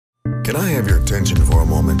Can I have your attention for a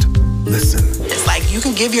moment? Listen. It's like you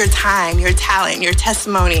can give your time, your talent, your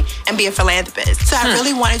testimony, and be a philanthropist. So I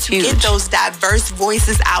really wanted to get those diverse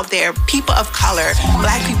voices out there, people of color,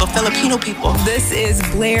 Black people, Filipino people. This is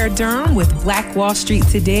Blair Durham with Black Wall Street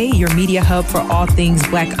Today, your media hub for all things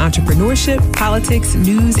Black entrepreneurship, politics,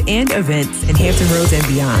 news, and events in Hampton Roads and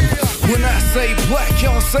beyond. When I say black,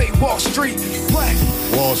 y'all say Wall Street. Black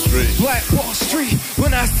Wall Street. Black Wall Street.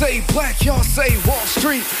 When I say black, y'all say Wall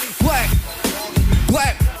Street. Black.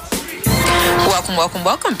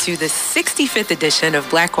 Welcome to the 65th edition of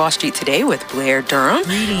Black Wall Street Today with Blair Durham.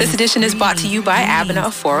 This edition is brought to you by Abena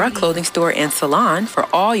Afora Clothing Store and Salon for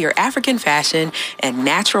all your African fashion and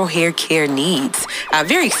natural hair care needs. I'm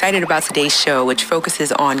very excited about today's show, which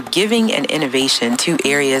focuses on giving and innovation, two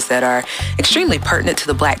areas that are extremely pertinent to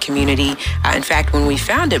the Black community. In fact, when we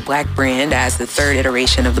founded Black Brand as the third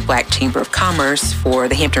iteration of the Black Chamber of Commerce for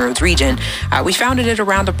the Hampton Roads region, we founded it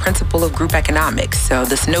around the principle of group economics. So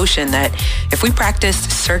this notion that if we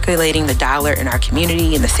practiced circulating the dollar in our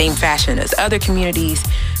community in the same fashion as other communities,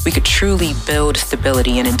 we could truly build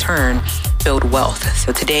stability and in turn build wealth.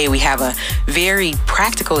 So today we have a very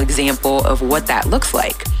practical example of what that looks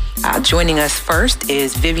like. Joining us first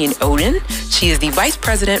is Vivian Oden. She is the Vice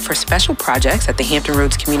President for Special Projects at the Hampton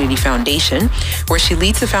Roads Community Foundation, where she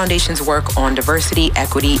leads the foundation's work on diversity,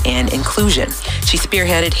 equity, and inclusion. She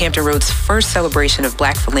spearheaded Hampton Roads' first celebration of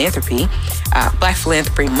Black Philanthropy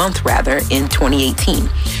Month, in 2018.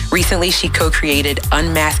 Recently, she co-created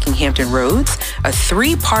Unmasking Hampton Roads, a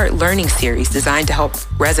 3-part learning series designed to help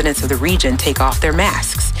residents of the region take off their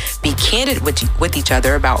masks, be candid with each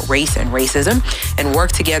other about race and racism, and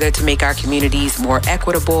work together to make our communities more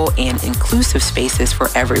equitable and inclusive spaces for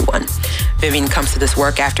everyone. Vivian comes to this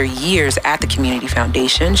work after years at the Community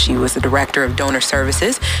Foundation. She was the Director of Donor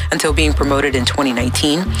Services until being promoted in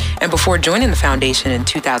 2019. And before joining the foundation in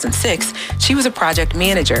 2006, she was a project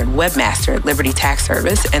manager and webmaster at Liberty Tax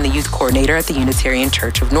Service and the youth coordinator at the Unitarian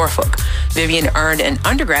Church of Norfolk. Vivian earned an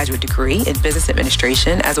undergraduate degree in business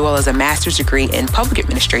administration as well as a master's degree in public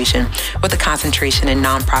administration with a concentration in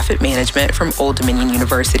nonprofit management from Old Dominion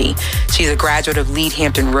University. She's a graduate of Lead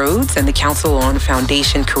Hampton Roads and the Council on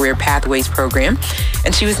Foundation Career Pathways program,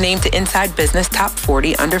 and she was named to Inside Business Top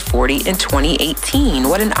 40 Under 40 in 2018.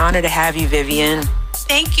 What an honor to have you, Vivian.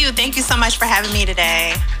 Thank you. Thank you so much for having me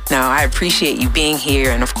today. No, I appreciate you being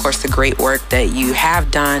here and, of course, the great work that you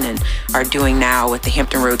have done and are doing now with the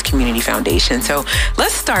Hampton Roads Community Foundation. So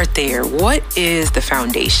let's start there. What is the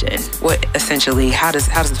foundation? How does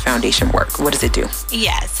the foundation work? What does it do?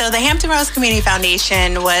 Yeah, so the Hampton Roads Community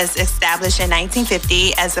Foundation was established in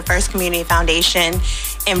 1950 as the first community foundation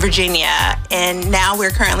in Virginia. And now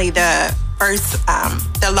we're currently the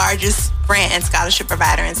largest grant and scholarship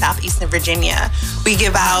provider in Southeastern Virginia. We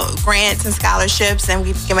give out grants and scholarships, and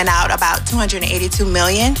we've given out about $282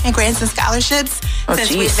 million in grants and scholarships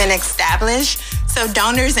since we've been established. So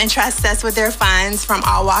donors entrust us with their funds from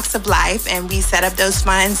all walks of life, and we set up those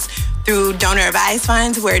funds through donor advised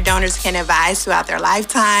funds where donors can advise throughout their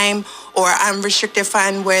lifetime, or unrestricted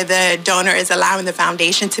fund where the donor is allowing the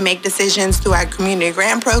foundation to make decisions through our community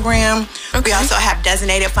grant program. Okay. We also have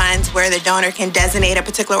designated funds where the donor can designate a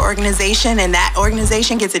particular organization, and that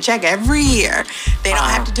organization gets a check every year. They don't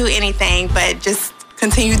have to do anything but just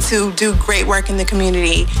continue to do great work in the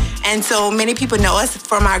community. And so many people know us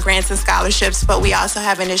from our grants and scholarships, but we also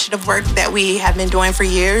have initiative work that we have been doing for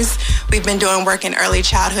years. We've been doing work in early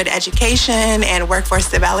childhood education and workforce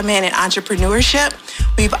development and entrepreneurship.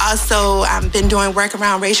 We've also been doing work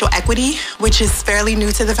around racial equity, which is fairly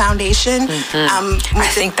new to the foundation. I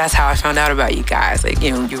think that's how I found out about you guys.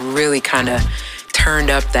 You really kind of turned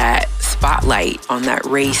up that spotlight on that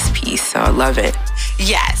race piece, so I love it.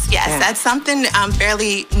 Yes. Yeah. That's something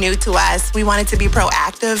fairly new to us. We wanted to be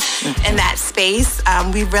proactive in that space.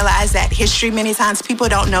 We realized that history, many times people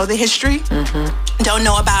don't know the history, don't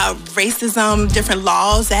know about racism, different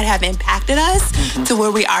laws that have impacted us to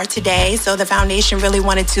where we are today. So the foundation really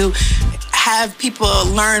wanted to have people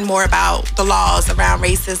learn more about the laws around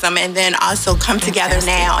racism and then also come together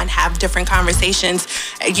now and have different conversations.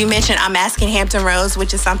 You mentioned Unmasking Hampton Roads,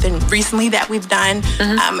 which is something recently that we've done.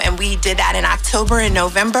 And we did that in October and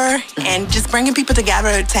November, and just bringing people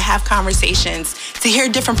together to have conversations, to hear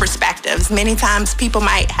different perspectives. Many times people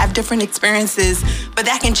might have different experiences, but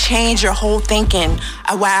that can change your whole thinking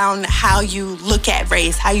around how you look at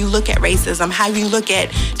race, how you look at racism, how you look at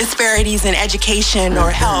disparities in education or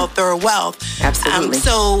health or wealth. health. Absolutely.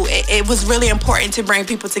 So it was really important to bring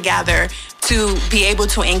people together to be able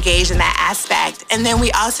to engage in that aspect. And then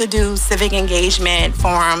we also do civic engagement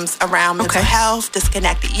forums around mental health,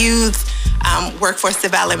 disconnected youth, workforce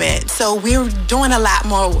development. So we're doing a lot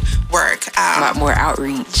more work. A lot more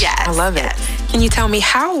outreach. Yes. I love it. Can you tell me,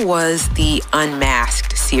 how was the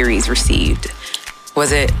Unmasked series received?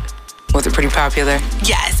 Was it pretty popular?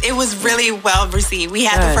 Yes, it was really well received. We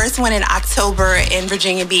had the first one in October in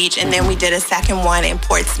Virginia Beach, and then we did a second one in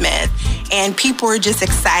Portsmouth. And people were just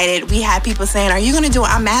excited. We had people saying, are you going to do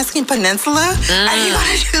Unmasking Peninsula? Are you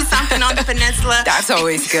going to do something on the peninsula? That's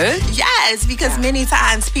always good. Yes, because many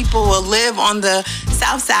times people will live on the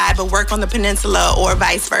south side but work on the peninsula, or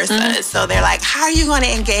vice versa. So they're like, how are you going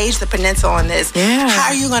to engage the peninsula on this? How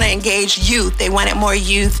are you going to engage youth? They wanted more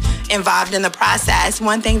youth involved in the process.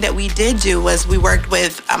 One thing that we did do was we worked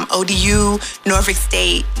with ODU, Norfolk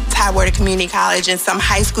State, Tidewater Community College, and some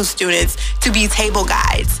high school students to be table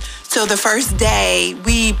guides. So the first day,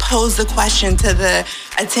 we posed the question to the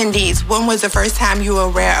attendees, when was the first time you were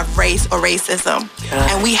aware of race or racism?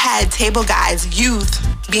 And we had table guides, youth,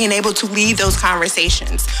 being able to lead those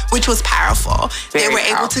conversations, which was powerful. They were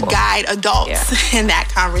able to guide adults in that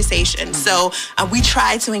conversation. So we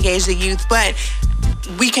tried to engage the youth, but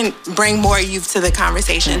we can bring more youth to the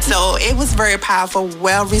conversation. So it was very powerful,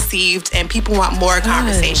 well received, and people want more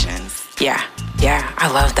conversations. Yeah, I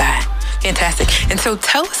love that. Fantastic. And so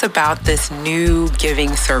tell us about this new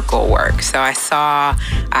Giving Circle work. So I saw,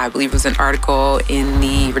 I believe it was an article in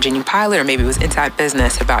the Virginia Pilot, or maybe it was Inside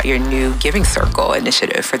Business, about your new Giving Circle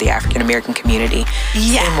initiative for the African American community.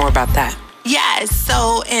 Say more about that. Yes.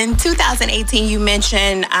 So in 2018, you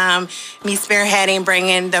mentioned me spearheading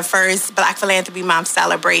bringing the first Black Philanthropy Month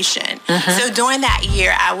celebration. So during that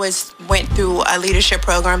year, I went through a leadership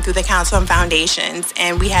program through the Council on Foundations,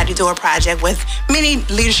 and we had to do a project with many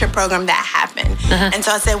leadership programs that happened. And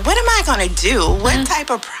so I said, what am I going to do? What type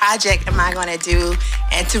of project am I going to do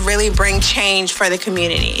and to really bring change for the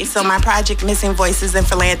community? So my project, Missing Voices in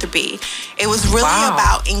Philanthropy, it was really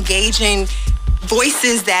about engaging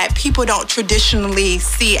voices that people don't traditionally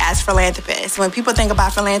see as philanthropists. When people think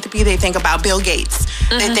about philanthropy, they think about Bill Gates.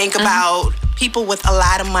 They think about people with a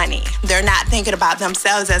lot of money. They're not thinking about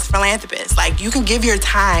themselves as philanthropists. Like, you can give your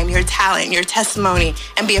time, your talent, your testimony,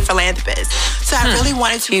 and be a philanthropist. So I really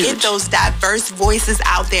wanted to get those diverse voices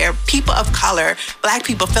out there, people of color, Black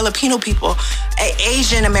people, Filipino people,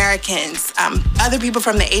 Asian Americans, other people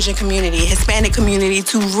from the Asian community, Hispanic community,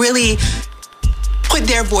 to really put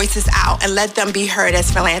their voices out and let them be heard as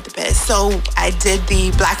philanthropists. So I did the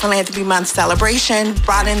Black Philanthropy Month celebration,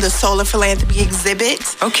 brought in the Solar Philanthropy exhibit,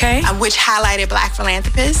 which highlighted Black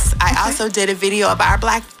philanthropists. I also did a video of our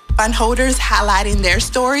Black fund holders highlighting their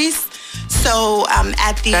stories. So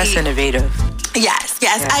That's innovative. Yes.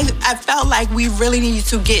 I felt like we really needed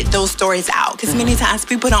to get those stories out, because many times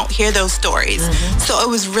people don't hear those stories. So it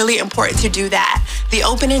was really important to do that. The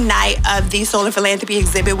opening night of the Solar Philanthropy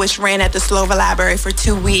exhibit, which ran at the Slover Library for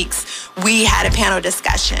 2 weeks, we had a panel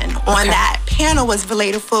discussion. On that panel was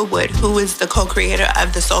Valeda Footwood, who is the co-creator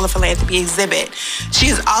of the Solar Philanthropy exhibit. She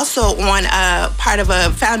is also part of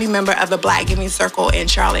a founding member of the Black Giving Circle in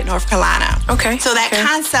Charlotte, North Carolina. So that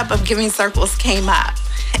concept of giving circles came up.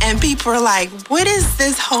 And people were like, what is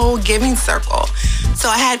this whole giving circle? So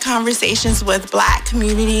I had conversations with Black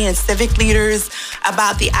community and civic leaders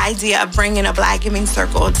about the idea of bringing a Black giving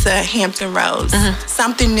circle to Hampton Roads.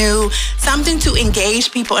 Something new, something to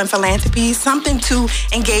engage people in philanthropy, something to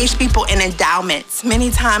engage people in endowments. Many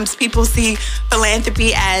times people see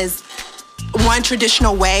philanthropy as one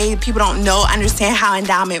traditional way. People don't understand how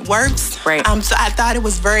endowment works. So I thought it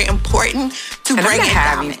was very important to break it down. And I'm going to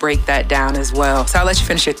have you break that down as well. So I'll let you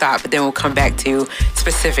finish your thought, but then we'll come back to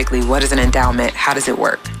specifically, what is an endowment? How does it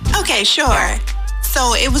work? Okay, sure.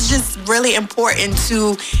 So it was just really important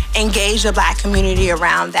to engage the Black community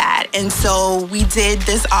around that. And so we did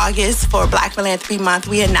this August for Black Philanthropy Month.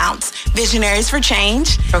 We announced Visionaries for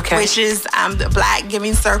Change, which is the Black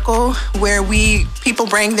Giving Circle, where people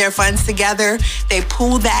bring their funds together. They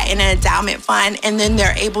pool that in an endowment fund, and then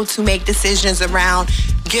they're able to make decisions around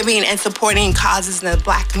giving and supporting causes in the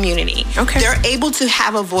Black community. They're able to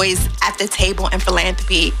have a voice at the table in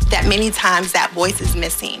philanthropy that many times that voice is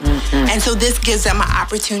missing. And so this gives them an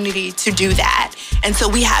opportunity to do that. And so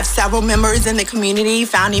we have several members in the community,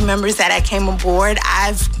 founding members that came on board.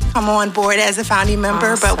 I've come on board as a founding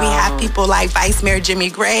member, but we have people like Vice Mayor Jimmy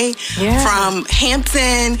Gray from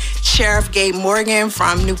Hampton, Sheriff Gabe Morgan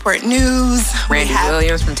from Newport News. Randy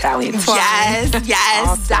Williams from Tally and Twine.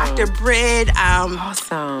 Yes. Dr. Britt,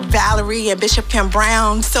 Valerie and Bishop Kim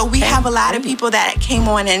Brown. So we have a lot of people that came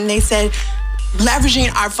on and they said,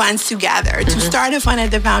 leveraging our funds together. To start a fund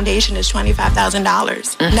at the foundation is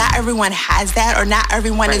 $25,000. Not everyone has that, or not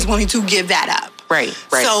everyone is willing to give that up. Right.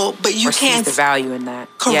 So, but you can't see the value in that.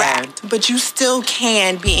 Correct. Yeah. But you still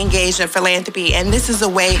can be engaged in philanthropy, and this is a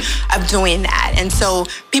way of doing that. And so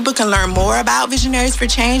people can learn more about Visionaries for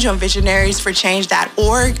Change on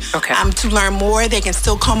visionariesforchange.org. Okay. To learn more, they can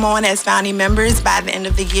still come on as founding members by the end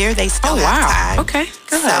of the year. They still have time. Okay.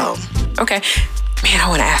 Good. So, okay. Man, I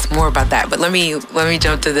want to ask more about that, but let me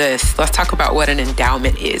jump to this. Let's talk about what an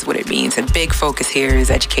endowment is, what it means. A big focus here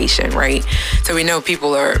is education, right? So we know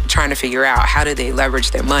people are trying to figure out how do they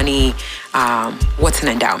leverage their money. What's an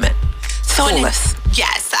endowment? School us.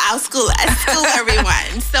 Yes, I'll school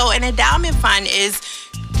everyone. So an endowment fund is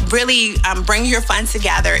really bring your funds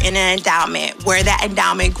together in an endowment where that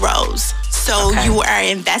endowment grows. So you are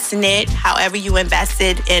investing it however you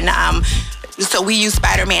invested in. So we use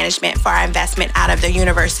Spider Management for our investment out of the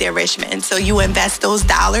University of Richmond. So you invest those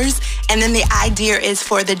dollars, and then the idea is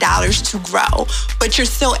for the dollars to grow. But you're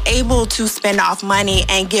still able to spend off money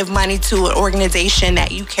and give money to an organization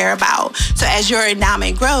that you care about. So as your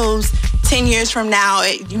endowment grows, 10 years from now,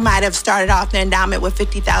 you might have started off the endowment with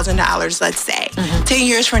 $50,000, let's say. 10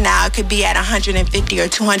 years from now, it could be at $150,000 or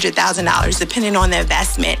 $200,000, depending on the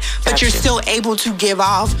investment. But you're still able to give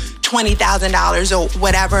off $20,000 or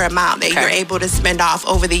whatever amount that you're able to spend off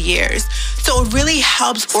over the years. So it really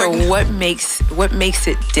helps. So what makes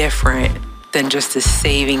it different than just a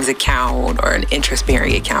savings account or an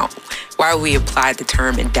interest-bearing account? Why would we apply the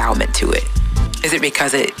term endowment to it? Is it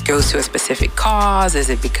because it goes to a specific cause? Is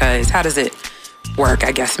it because, how does it work,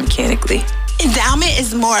 I guess, mechanically? Endowment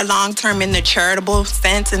is more long-term in the charitable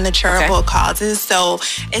sense, in the charitable causes. So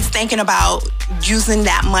it's thinking about using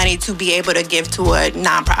that money to be able to give to a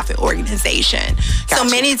nonprofit organization. Gotcha. So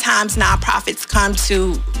many times nonprofits come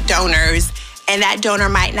to donors, and that donor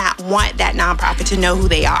might not want that nonprofit to know who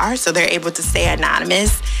they are, so they're able to stay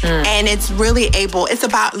anonymous. And it's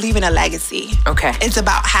about leaving a legacy. Okay. It's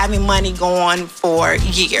about having money go on for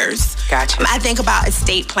years. Gotcha. I think about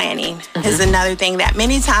estate planning is another thing that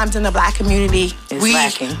many times in the Black community, we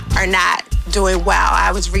are not doing well.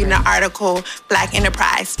 I was reading an article, Black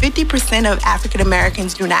Enterprise, 50% of African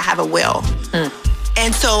Americans do not have a will.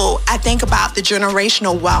 And so I think about the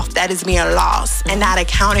generational wealth that is being lost and not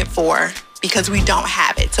accounted for because we don't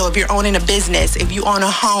have it. So if you're owning a business, if you own a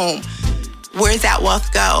home, where's that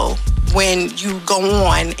wealth go when you go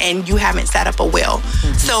on and you haven't set up a will?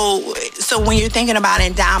 So when you're thinking about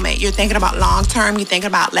endowment, you're thinking about long-term, you're thinking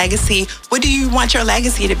about legacy. What do you want your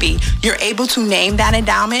legacy to be? You're able to name that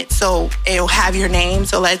endowment, so it'll have your name.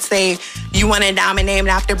 So let's say you want an endowment named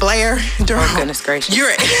after Blair Durham. Oh, goodness gracious. You're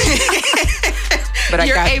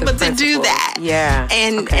able to do that. Yeah.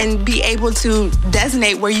 And be able to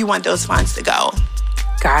designate where you want those funds to go.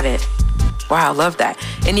 Got it. Wow, I love that.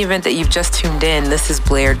 In the event that you've just tuned in, this is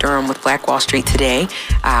Blair Durham with Black Wall Street Today.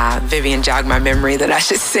 Vivian jogged my memory that I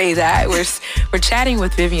should say that. We're chatting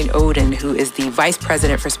with Vivian Oden, who is the Vice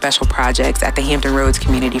President for Special Projects at the Hampton Roads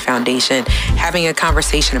Community Foundation, having a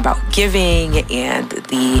conversation about giving and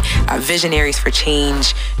the Visionaries for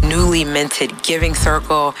Change newly minted Giving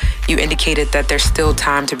Circle. You indicated that there's still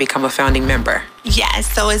time to become a founding member.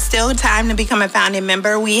 Yes, so it's still time to become a founding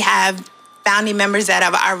member. We have founding members that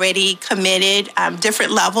have already committed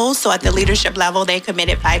different levels. So at the leadership level, they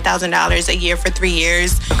committed $5,000 a year for 3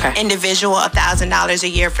 years. Individual, $1,000 a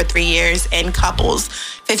year for 3 years. And couples,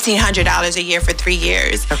 $1,500 a year for 3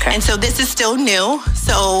 years. And so this is still new.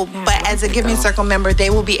 So, but as a Giving Circle member, they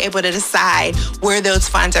will be able to decide where those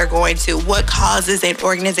funds are going to, what causes and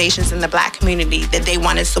organizations in the Black community that they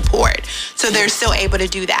want to support. So they're still able to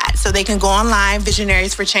do that. So they can go online,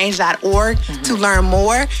 visionariesforchange.org, to learn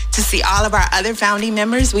more, to see all of our other founding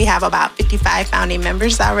members. We have about 55 founding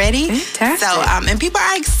members already. Fantastic. So, and people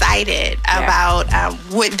are excited about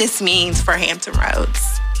what this means for Hampton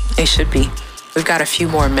Roads. They should be. We've got a few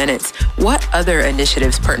more minutes. What other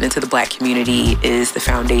initiatives pertinent to the Black community is the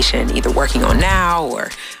foundation either working on now or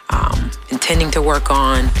intending to work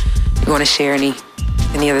on? You want to share any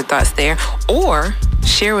other thoughts there? Or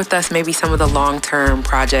share with us maybe some of the long-term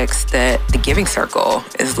projects that the Giving Circle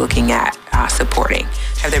is looking at supporting.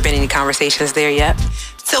 Have there been any conversations there yet?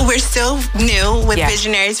 So we're still new with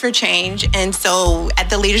Visionaries for Change. And so at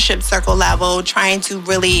the leadership circle level, trying to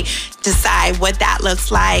really decide what that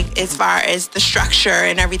looks like as far as the structure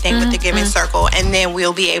and everything with the Giving Circle. And then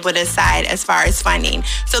we'll be able to decide as far as funding.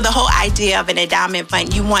 So the whole idea of an endowment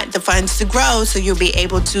fund, you want the funds to grow so you'll be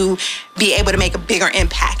able to make a bigger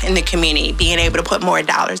impact in the community, being able to put more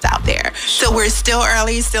dollars out there. So we're still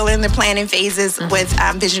early, still in the planning phases with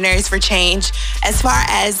Visionaries for Change. As far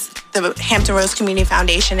as the Hampton Roads Community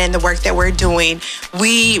Foundation and the work that we're doing,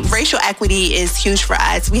 racial equity is huge for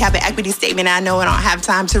us. We have an equity statement. I know I don't have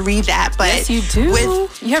time to read that, but yes, you do.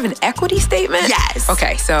 You have an equity statement? Yes.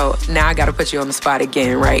 Okay, so now I got to put you on the spot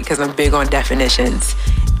again, right? Because I'm big on definitions.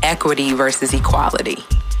 Equity versus equality.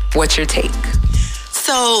 What's your take?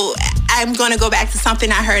 So I'm going to go back to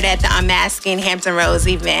something I heard at the Unmasking Hampton Roads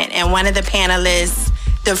event, and one of the panelists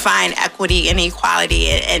defined equity and equality,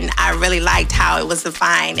 and I really liked how it was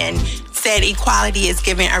defined, and said equality is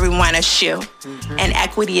giving everyone a shoe, and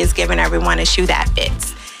equity is giving everyone a shoe that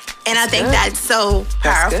fits. And I think that's so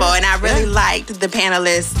powerful. And I really liked the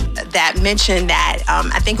panelists that mentioned that.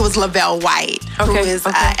 I think it was Lavelle White, who is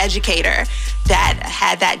an educator, that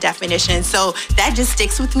had that definition. So that just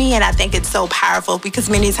sticks with me, and I think it's so powerful because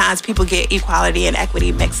many times people get equality and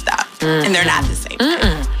equity mixed up, and they're not the same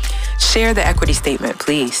thing. Share the equity statement,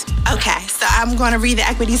 please. Okay, so I'm going to read the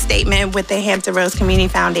equity statement with the Hampton Roads Community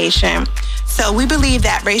Foundation. So we believe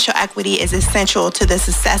that racial equity is essential to the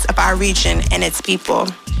success of our region and its people.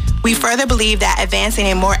 We further believe that advancing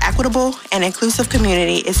a more equitable and inclusive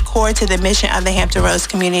community is core to the mission of the Hampton Roads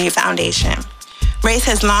Community Foundation. Race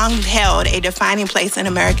has long held a defining place in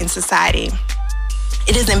American society.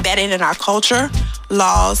 It is embedded in our culture,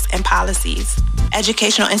 laws, and policies,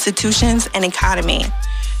 educational institutions, and economy.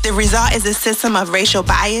 The result is a system of racial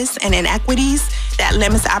bias and inequities that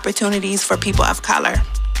limits opportunities for people of color.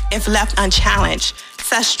 If left unchallenged,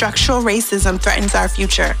 such structural racism threatens our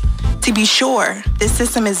future. To be sure, this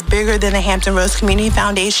system is bigger than the Hampton Roads Community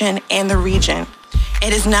Foundation and the region.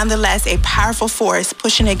 It is nonetheless a powerful force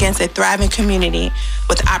pushing against a thriving community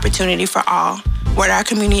with opportunity for all, what our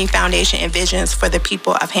community foundation envisions for the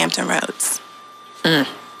people of Hampton Roads.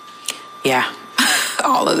 Yeah,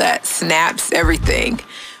 all of that, snaps, everything.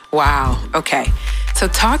 Wow, okay. So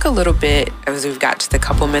talk a little bit, as we've got just a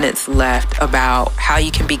couple minutes left, about how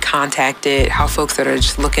you can be contacted, how folks that are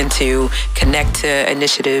just looking to connect to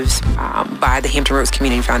initiatives by the Hampton Roads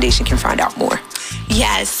Community Foundation can find out more.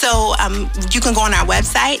 Yes, so you can go on our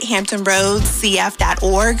website,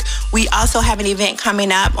 hamptonroadscf.org. We also have an event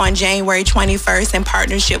coming up on January 21st in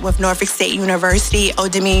partnership with Norfolk State University,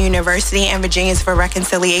 Old Dominion University, and Virginians for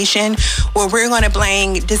Reconciliation, where we're going to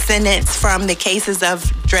bring descendants from the cases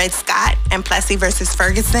of Dred Scott and Plessy versus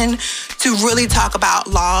Ferguson to really talk about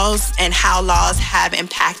laws and how laws have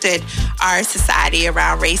impacted our society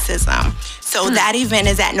around racism. So that event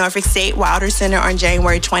is at Norfolk State Wilder Center on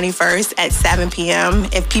January 21st at 7 p.m.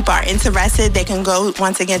 If people are interested, they can go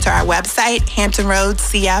once again to our website,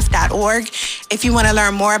 hamptonroadscf.org. If you want to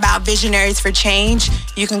learn more about Visionaries for Change,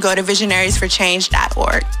 you can go to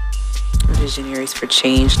visionariesforchange.org.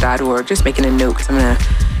 Visionariesforchange.org. Just making a note because I'm going to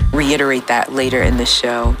reiterate that later in the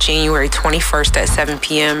show. January 21st at 7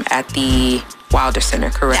 p.m. at the Wilder Center,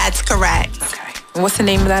 correct? That's correct. Okay. And what's the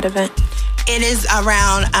name of that event? It is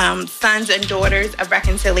around Sons and Daughters of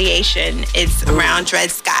Reconciliation. It's around Dred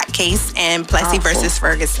Scott case and Plessy versus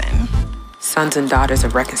Ferguson. Sons and Daughters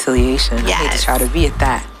of Reconciliation. Yes. I need to try to be at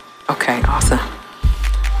that. Okay, awesome.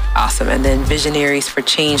 Awesome. And then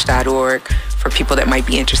visionariesforchange.org for people that might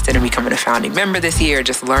be interested in becoming a founding member this year,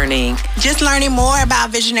 just learning more about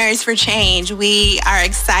Visionaries for Change. We are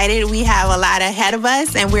excited. We have a lot ahead of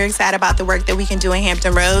us, and we're excited about the work that we can do in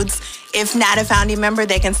Hampton Roads. If not a founding member,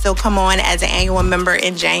 they can still come on as an annual member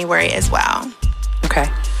in January as well.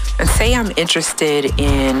 Okay. And say I'm interested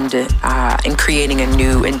in creating a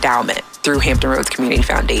new endowment through Hampton Roads Community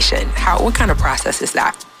Foundation. What kind of process is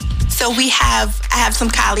that? So I have some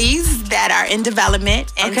colleagues that are in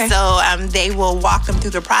development, and so they will walk them through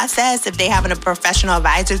the process. If they have a professional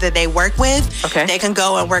advisor that they work with, they can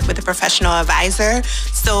go and work with a professional advisor.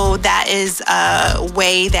 So that is a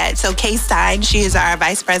way that, so Kay Stein, she is our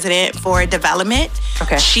vice president for development.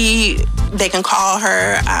 They can call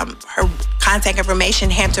her, her contact information,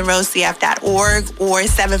 hamptonroadscf.org or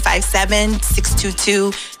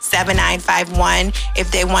 757-622-7951 if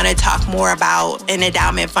they want to talk more about an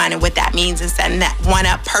endowment fund and what that means and setting that one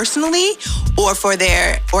up personally or for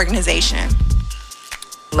their organization.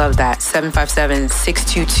 Love that.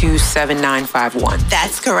 757-622-7951.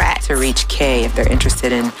 That's correct. To reach Kay if they're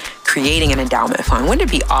interested in creating an endowment fund. Wouldn't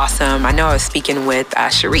it be awesome? I know I was speaking with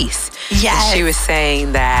Sharice. Yes. And she was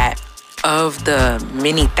saying that of the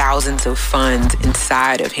many thousands of funds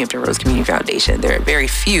inside of Hampton Roads Community Foundation, there are very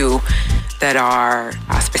few that are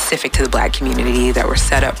specific to the Black community that were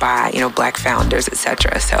set up by, Black founders,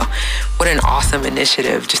 etc. So what an awesome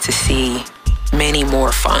initiative just to see many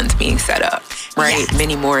more funds being set up, right? Yes.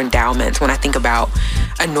 Many more endowments. When I think about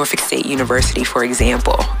a Norfolk State University, for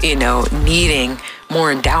example, needing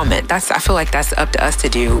more endowment, I feel like that's up to us to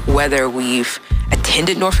do, whether we've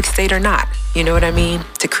attended Norfolk State or not. You know what I mean?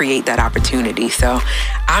 To create that opportunity. So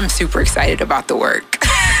I'm super excited about the work.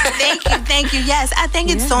 Thank you. Yes, I think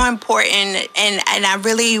it's so important, and I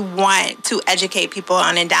really want to educate people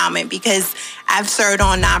on endowment because I've served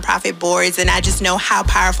on nonprofit boards, and I just know how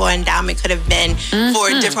powerful endowment could have been for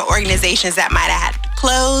different organizations that might have had to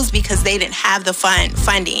close because they didn't have the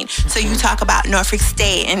funding. So you talk about Norfolk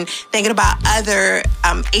State and thinking about other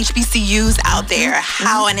HBCUs out there,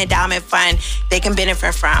 how an endowment fund they can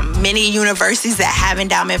benefit from. Many universities that have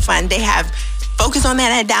endowment fund, they have focus on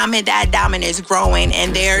that endowment. That endowment is growing,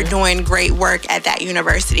 and they're doing great work at that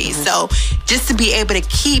university. So just to be able to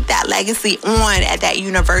keep that legacy on at that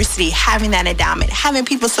university, having that endowment, having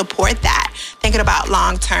people support that, thinking about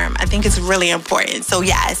long term, I think it's really important. So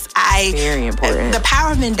yes, very important. The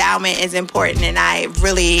power of endowment is important, and I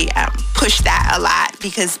really push that a lot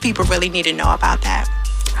because people really need to know about that.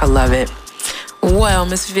 I love it. Well,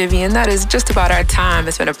 Miss Vivian, that is just about our time.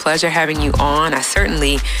 It's been a pleasure having you on. I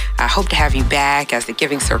hope to have you back as the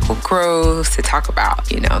Giving Circle grows to talk about,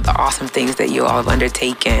 the awesome things that you all have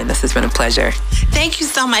undertaken. This has been a pleasure. Thank you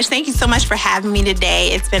so much. Thank you so much for having me today.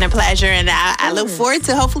 It's been a pleasure, and I look forward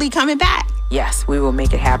to hopefully coming back. Yes, we will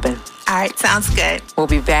make it happen. All right, sounds good. We'll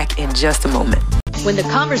be back in just a moment. When the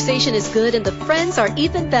conversation is good and the friends are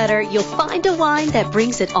even better, you'll find a wine that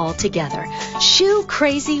brings it all together. Shoe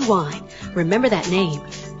Crazy Wine. Remember that name.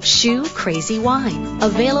 Shoe Crazy Wine.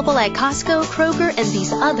 Available at Costco, Kroger, and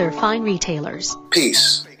these other fine retailers.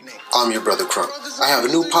 Peace. I'm your brother Crump. I have a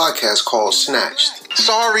new podcast called Snatched.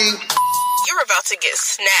 Sorry. You're about to get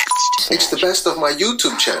snatched. It's the best of my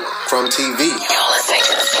YouTube channel, Crumb TV. You're listening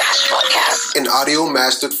to the Snatch Podcast. In audio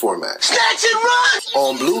mastered format. Snatch and run!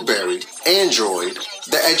 On Blueberry, Android,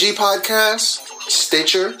 the Edgy Podcast,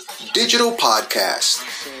 Stitcher, Digital Podcast,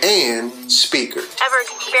 and Speaker. Ever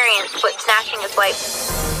experienced what snatching is like?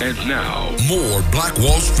 And now, more Black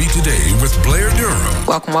Wall Street Today with Blair Durham.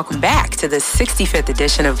 Welcome back to the 65th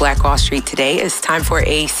edition of Black Wall Street Today. It's time for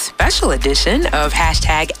a special edition of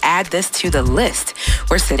hashtag Add This to the List.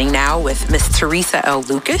 We're sitting now with Miss Teresa L.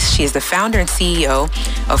 Lucas. She is the founder and CEO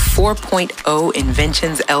of 4.0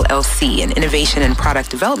 Inventions LLC, an innovation and product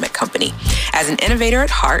development company. As an innovator at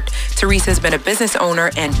heart, Teresa has been a business owner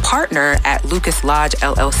and partner at Lucas Lodge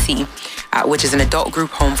LLC, which is an adult group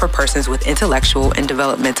home for persons with intellectual and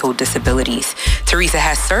developmental disabilities. Teresa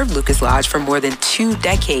has served Lucas Lodge for more than 2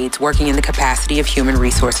 decades, working in the capacity of Human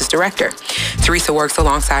Resources Director. Teresa works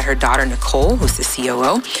alongside her daughter, Nicole, who's the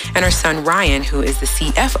COO, and her son, Ryan, who is the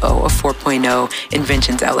CFO of 4.0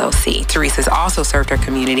 Inventions LLC. Teresa's also served her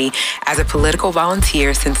community as a political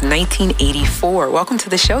volunteer since 1984. Welcome to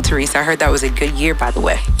the show, Teresa. I heard that was a good year, by the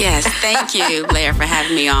way. Yes, thank you, Blair, for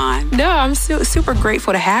having me on. No, I'm super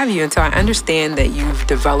grateful to have you. And so I understand that you've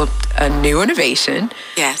developed a new innovation.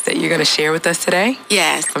 Yes. That you're going to share with us today.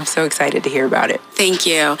 Yes. I'm so excited to hear about it. Thank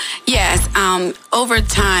you. Yes. Over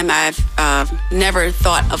time, I've never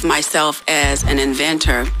thought of myself as an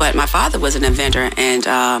inventor, but my father was an inventor,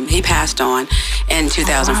 and he passed on in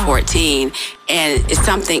 2014. Wow. And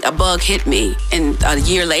it's a bug hit me a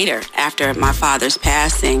year later after my father's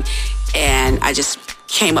passing, and I just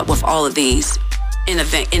came up with all of these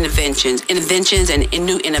inventions and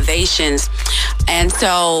new innovations. And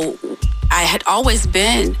so I had always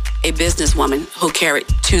been a businesswoman who carried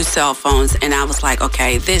 2 cell phones, and I was like,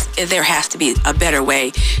 okay, there has to be a better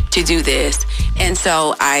way to do this. And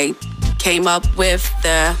so I came up with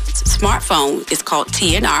the smartphone. It's called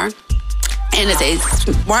TNR. And it's a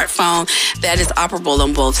smartphone that is operable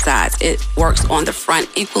on both sides. It works on the front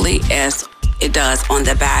equally as it does on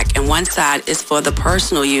the back. And one side is for the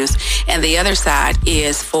personal use, and the other side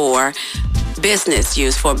is for business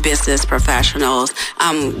use, for business professionals.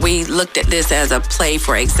 We looked at this as a play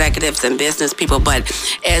for executives and business people, but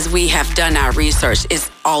as we have done our research,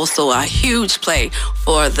 it's also a huge play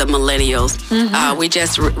for the millennials. Mm-hmm. We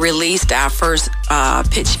just released our first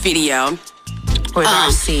pitch video with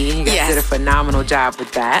RC. You guys did a phenomenal job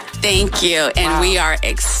with that. Thank you. And we are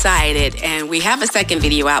excited. And we have a second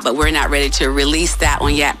video out, but we're not ready to release that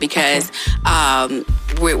one yet because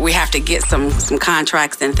we have to get some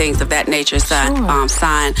contracts and things of that nature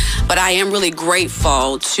signed. But I am really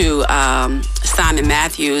grateful to Simon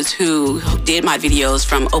Matthews, who did my videos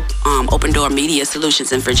from Open Door Media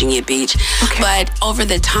Solutions in Virginia Beach. Okay. But over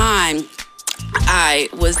the time, I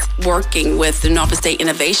was working with the Norfolk State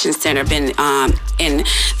Innovation Center, been in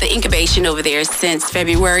the incubation over there since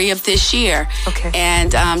February of this year. Okay.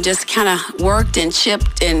 And just kind of worked and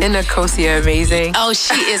chipped. And Nicosia, amazing. Oh,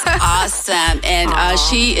 she is awesome. And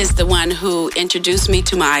she is the one who introduced me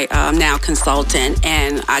to my now consultant,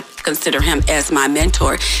 and I consider him as my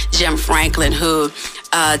mentor, Jim Franklin, who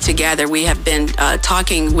together. We have been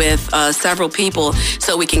talking with several people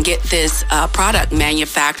so we can get this product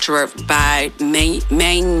manufactured by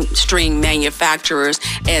mainstream manufacturers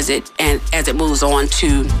as it moves on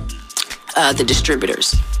to the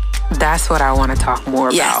distributors. That's what I want to talk more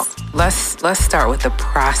about. Let's start with the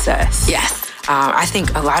process. Yes. I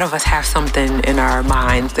think a lot of us have something in our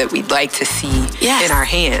minds that we'd like to see in our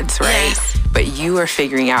hands, right? Yes. But you are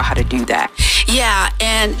figuring out how to do that. Yeah,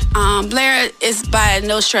 and Blair, is by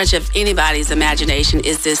no stretch of anybody's imagination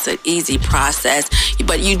is this an easy process.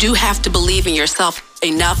 But you do have to believe in yourself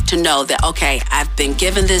enough to know that, okay, I've been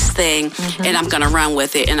given this thing and I'm going to run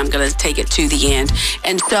with it and I'm going to take it to the end.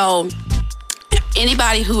 And so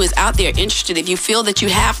anybody who is out there interested, if you feel that you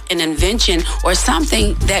have an invention or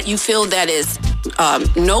something that you feel that is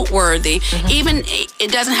noteworthy, even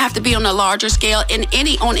it doesn't have to be on a larger scale,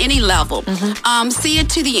 on any level. See it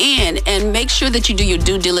to the end and make sure that you do your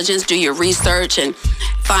due diligence, do your research, and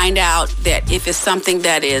find out that if it's something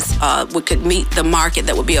that is could meet the market,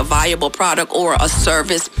 that would be a viable product or a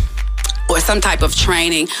service or some type of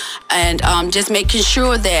training, and just making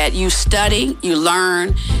sure that you study, you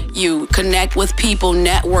learn, you connect with people.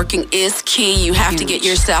 Networking is key. You have to get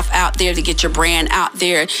yourself out there, to get your brand out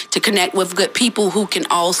there, to connect with good people who can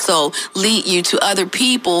also lead you to other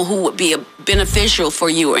people who would be beneficial for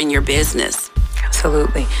you and your business.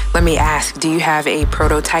 Absolutely. Let me ask, do you have a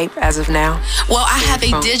prototype as of now? Well, I have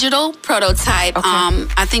a digital prototype. Okay.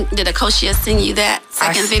 I think, did Akosia send you that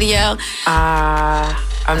second video?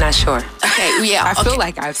 I'm not sure. Okay, yeah. I feel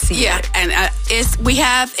like I've seen it. Yeah, and we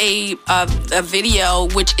have a video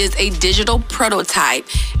which is a digital prototype,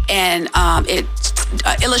 and it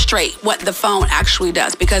illustrate what the phone actually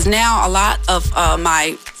does. Because now a lot of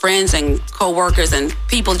my friends and coworkers and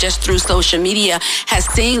people just through social media has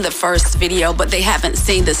seen the first video, but they haven't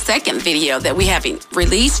seen the second video that we haven't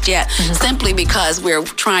released yet, simply because we're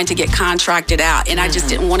trying to get contracted out. And I just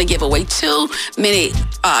didn't want to give away too many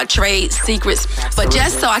trade secrets. Absolutely. But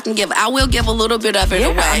just so I will give a little bit of it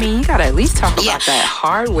away. I mean, you got to at least talk about that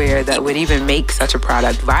hardware that would even make such a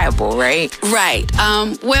product viable, right? Right.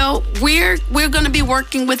 Well, we're going to be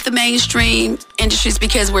working with the mainstream industries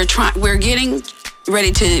because we're getting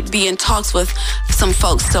ready to be in talks with some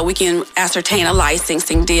folks so we can ascertain a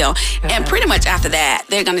licensing deal. And pretty much after that,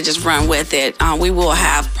 they're going to just run with it. We will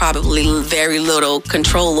have probably very little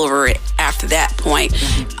control over it after that point.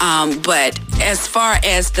 But as far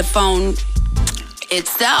as the phone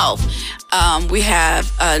itself, we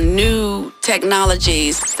have new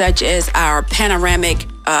technologies such as our panoramic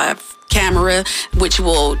camera, which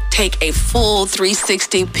will take a full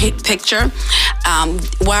 360 picture.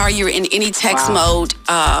 While you're in any text mode,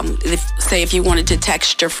 if you wanted to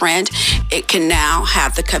text your friend, it can now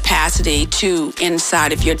have the capacity to,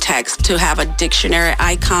 inside of your text, to have a dictionary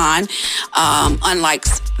icon, unlike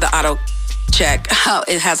the auto check.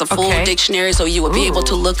 It has a full dictionary, so you will be able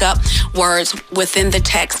to look up words within the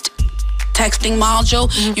texting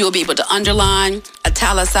module. You will be able to underline,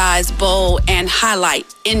 italicize, bold, and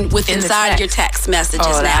highlight inside your text messages.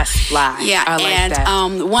 Oh, that's live. Yeah, I like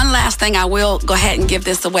that. One last thing, I will go ahead and give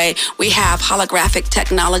this away. We have holographic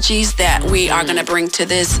technologies that we are going to bring to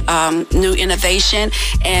this new innovation,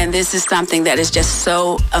 and this is something that is just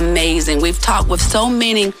so amazing. We've talked with so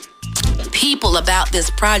many people about this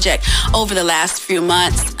project over the last few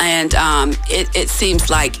months, and it seems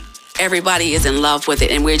like everybody is in love with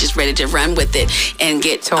it, and we're just ready to run with it and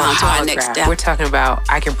get to our next step. We're talking about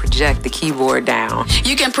I can project the keyboard down.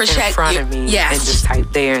 You can project in front of me and just type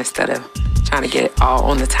there instead of trying to get it all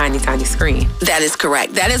on the tiny screen. That is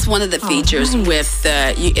correct. That is one of the features with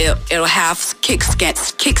it'll have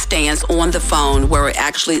kickstands on the phone where it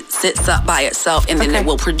actually sits up by itself, and then it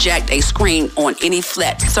will project a screen on any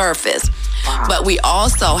flat surface. But we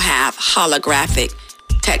also have holographic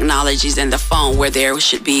technologies in the phone where there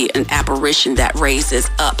should be an apparition that raises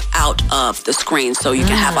up out of the screen so you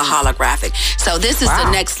can have a holographic. So this is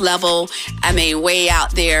the next level. I mean, way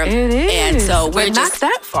out there. It is. And so we're not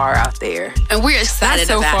that far out there. And we're excited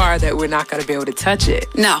not so about far it. that we're not going to be able to touch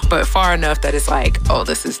it. No. But far enough that it's like, oh,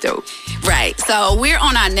 this is dope. Right. So we're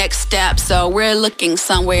on our next step. So we're looking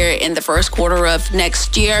somewhere in the first quarter of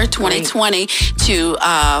next year, 2020, to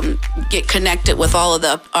get connected with all of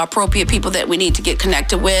the appropriate people that we need to get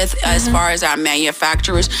connected with as far as our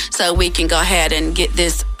manufacturers, so we can go ahead and get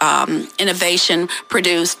this innovation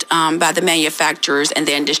produced by the manufacturers and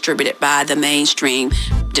then distributed by the mainstream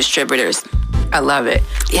distributors. I love it.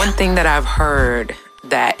 One thing that I've heard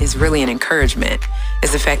that is really an encouragement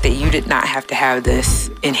is the fact that you did not have to have this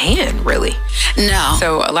in hand, really. No.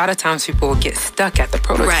 So a lot of times people get stuck at the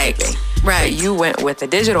prototyping. Right. But you went with a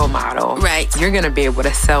digital model. Right. You're going to be able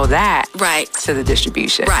to sell that to the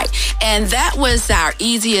distribution. Right. And that was our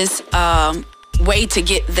easiest way to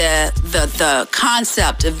get the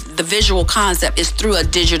concept of the visual concept is through a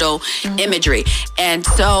digital imagery. And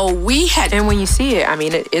so we had, and when you see it, I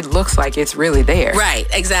mean, it looks like it's really there. Right,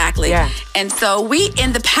 exactly. Yeah. And so we,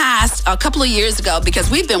 in the past, a couple of years ago, because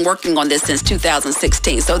we've been working on this since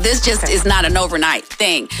 2016, so this just is not an overnight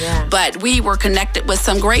thing. Yeah. But we were connected with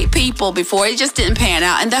some great people before. It just didn't pan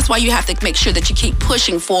out. And that's why you have to make sure that you keep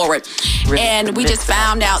pushing forward. Really, and we just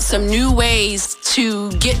found out some new ways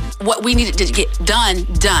to get what we needed to get done.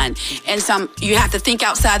 And you have to think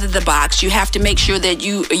outside of the box. You have to make sure that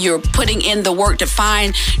you're putting in the work to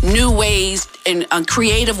find new ways and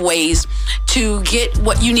creative ways to get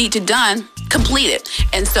what you need to done completed.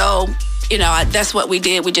 And so, that's what we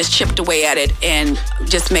did. We just chipped away at it and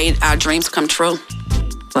just made our dreams come true.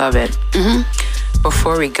 Love it.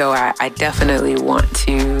 Before we go, I definitely want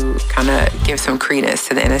to kind of give some credence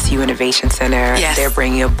to the NSU Innovation Center. Yes. They're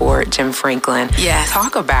bringing aboard Jim Franklin. Yes.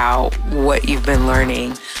 Talk about what you've been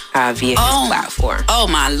learning via his platform. Oh,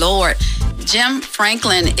 my Lord. Jim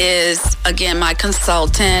Franklin is, again, my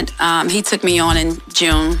consultant. He took me on in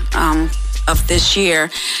June of this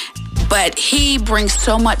year. But he brings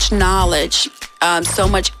so much knowledge, so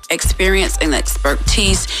much experience and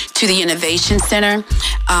expertise to the Innovation Center,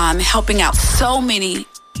 helping out so many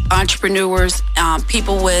entrepreneurs,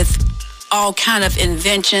 people with all kind of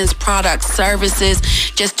inventions, products, services,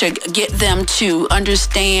 just to get them to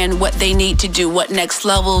understand what they need to do, what next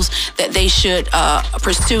levels that they should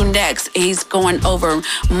pursue next. He's going over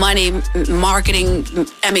money, marketing,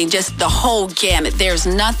 just the whole gamut. There's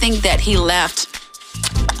nothing that he left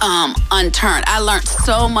unturned. I learned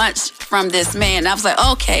so much from this man. I was like,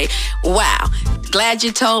 okay, wow. Glad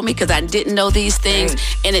you told me, because I didn't know these things.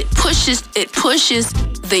 And it pushes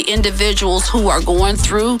the individuals who are going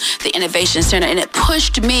through the Innovation Center, and it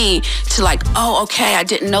pushed me to like, oh, okay, I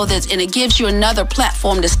didn't know this. And it gives you another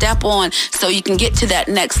platform to step on so you can get to that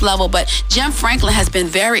next level. But Jim Franklin has been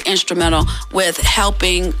very instrumental with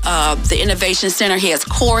helping the Innovation Center. He has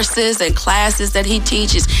courses and classes that he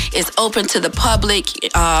teaches. It's open to the public.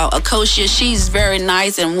 Akosia, she's very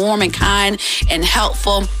nice and warm and kind and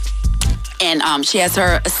helpful. And she has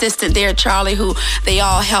her assistant there, Charlie, who they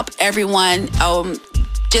all help everyone,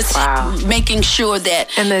 making sure that...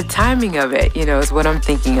 And the timing of it, is what I'm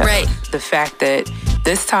thinking of. Right. The fact that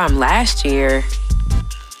this time last year,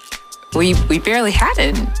 we barely had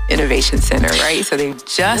an Innovation Center, right? So they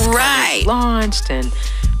just kind of launched and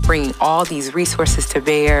bringing all these resources to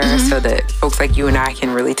bear so that folks like you and I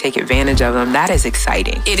can really take advantage of them. That is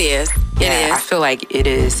exciting. It is. I feel like it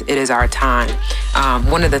is our time.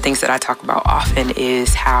 One of the things that I talk about often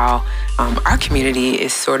is how our community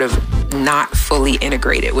is sort of not fully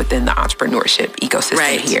integrated within the entrepreneurship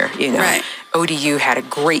ecosystem here. ODU had a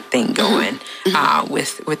great thing going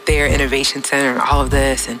with their Innovation Center and all of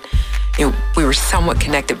this, and we were somewhat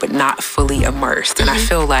connected but not fully immersed. And I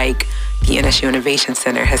feel like the NSU Innovation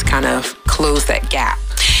Center has kind of closed that gap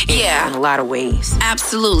in a lot of ways.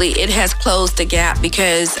 Absolutely. It has closed the gap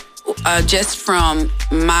because just from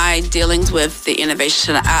my dealings with the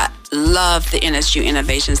Innovation Center, I love the NSU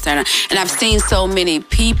Innovation Center. And I've seen so many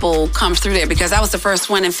people come through there because I was the first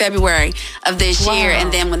one in February of this year. And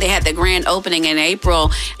then when they had the grand opening in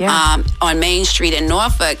April on Main Street in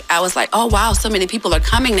Norfolk, I was like, oh, wow, so many people are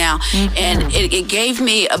coming now. And it gave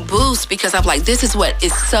me a boost because I'm like, this is what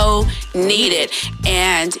is so needed.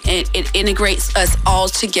 And it integrates us all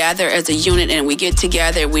together as a unit. And we get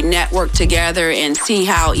together, we network together and see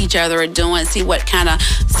how each other are doing, see what kind of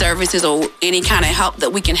services or any kind of help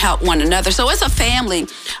that we can help one another. So it's a family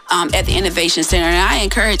at the Innovation Center. And I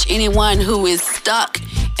encourage anyone who is stuck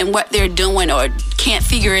in what they're doing or can't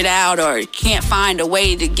figure it out or can't find a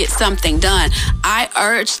way to get something done, I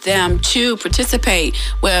urge them to participate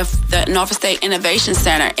with the Norfolk State Innovation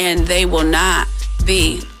Center, and they will not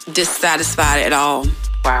be dissatisfied at all.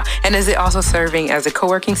 Wow. And is it also serving as a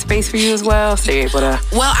co-working space for you as well? So you're able to...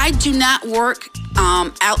 Well, I do not work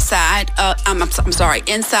outside,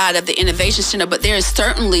 inside of the Innovation Center, but there is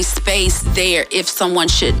certainly space there if someone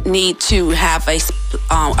should need to have a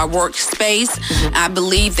workspace. I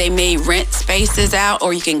believe they may rent spaces out,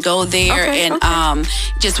 or you can go there and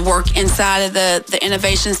just work inside of the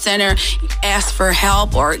Innovation Center, ask for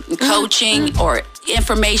help or coaching or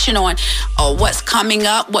information on what's coming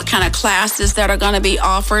up, what kind of classes that are going to be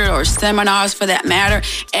offered or seminars for that matter,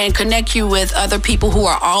 and connect you with other people who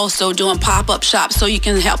are also doing pop-up shops so you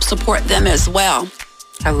can help support them as well.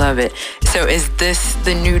 I love it. So is this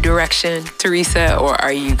the new direction, Teresa, or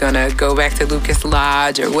are you going to go back to Lucas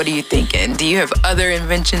Lodge, or what are you thinking? Do you have other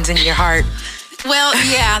inventions in your heart? Well,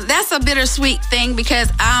 yeah, that's a bittersweet thing because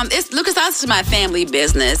Lucas Lodge is my family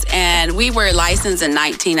business, and we were licensed in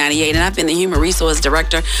 1998, and I've been the human resource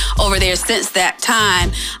director over there since that time.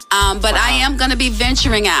 But I am going to be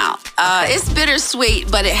venturing out. It's bittersweet,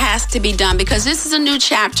 but it has to be done because this is a new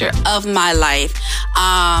chapter of my life.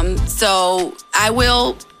 So I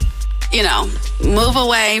will, move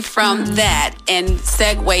away from that and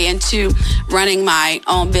segue into running my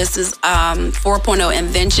own business, 4.0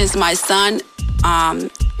 Inventions. My son,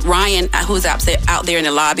 Ryan, who's out there in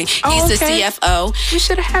the lobby, he's the CFO. We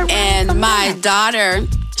should have had Ryan. And my daughter,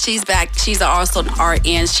 she's back. She's also an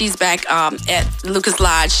RN. She's back at Lucas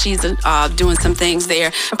Lodge. She's doing some things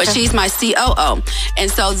there, but she's my COO.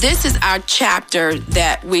 And so this is our chapter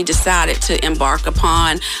that we decided to embark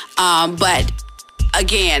upon. But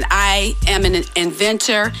again, I am an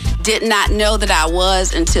inventor. Did not know that I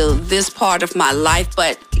was until this part of my life,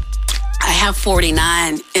 but I have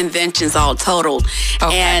 49 inventions all totaled.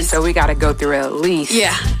 Okay, and so we got to go through at least,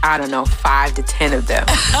 5 to 10 of them.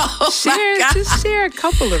 Just share a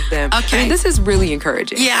couple of them. Okay. I mean, this is really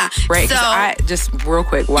encouraging. Yeah. Right? So, I just real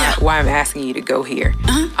quick, why I'm asking you to go here.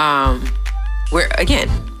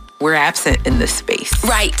 We're absent in this space.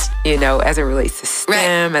 Right. As it relates to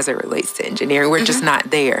STEM, as it relates to engineering, we're just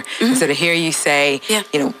not there. And so to hear you say,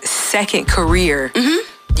 second career,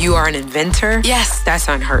 you are an inventor. Yes. That's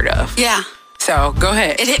unheard of. Yeah. So go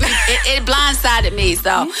ahead. It hit me. It blindsided me.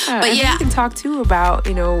 So, but you can talk too about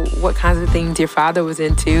what kinds of things your father was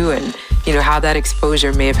into, and how that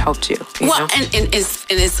exposure may have helped you. Well, and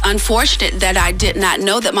it's unfortunate that I did not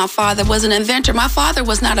know that my father was an inventor. My father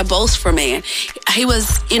was not a boastful man. He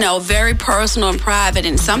was very personal and private,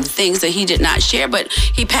 and some things that he did not share. But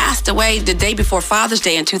he passed away the day before Father's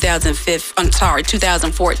Day in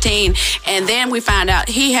 2014, and then we found out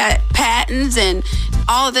he had patents and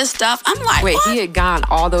all of this stuff. I'm like, wait, he had gone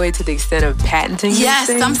all the way to the extent of patenting? Yes,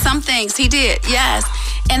 some things he did. Yes,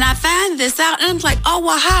 and I found this out, and I'm like, oh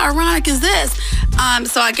well, how ironic is this?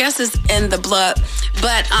 So I guess it's in the blood.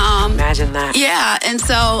 But imagine that. Yeah, and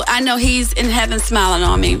so I know he's in heaven smiling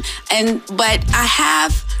on me. But I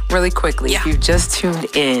have really quickly. If you've just tuned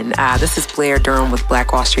in, this is Blair Durham with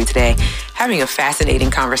Black Wall Street Today, having a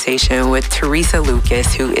fascinating conversation with Teresa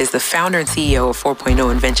Lucas, who is the founder and CEO of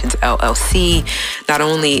 4.0 Inventions, LLC. Not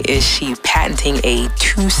only is she patenting a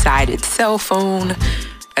two-sided cell phone,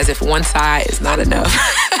 as if one side is not enough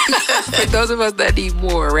for those of us that need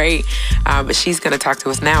more, right? But she's going to talk to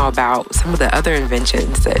us now about some of the other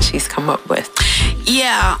inventions that she's come up with.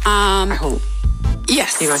 Yeah. I hope.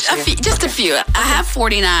 Yes, a few. I have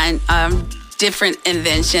 49 different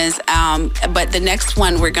inventions, but the next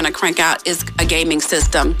one we're going to crank out is a gaming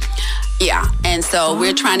system. Yeah, and so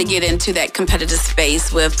we're trying to get into that competitive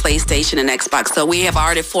space with PlayStation and Xbox. So we have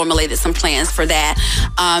already formulated some plans for that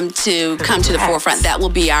to come to the forefront. That will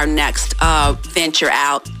be our next venture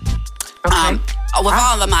out. Okay. With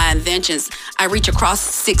all of my inventions, I reach across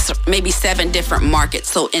 6, maybe 7 different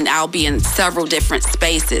markets. And I'll be in several different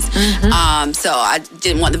spaces. So I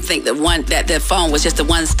didn't want to think that the phone was just a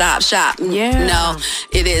one-stop shop. Yeah. No,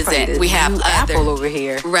 it isn't. We have other Apple over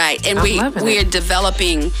here. Right, and we are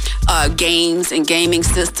developing games and gaming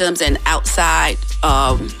systems and outside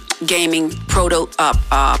gaming products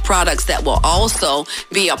that will also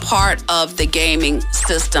be a part of the gaming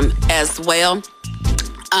system as well.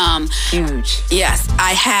 Huge. Yes,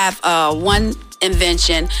 I have one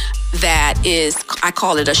invention that is, I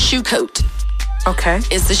call it a shoe coat. Okay.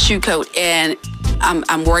 It's a shoe coat, and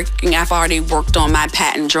I've already worked on my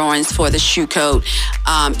patent drawings for the shoe coat.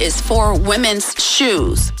 It's for women's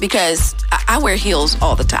shoes because I wear heels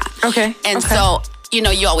all the time. Okay. And so,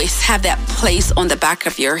 you always have that place on the back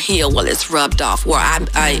of your heel where it's rubbed off, where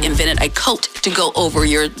I invented a coat to go over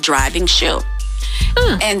your driving shoe.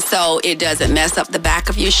 And so it doesn't mess up the back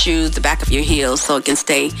of your shoes, the back of your heels, so it can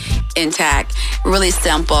stay intact. Really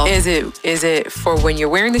simple. Is it for when you're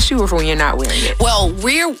wearing the shoe or for when you're not wearing it? Well,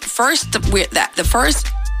 the first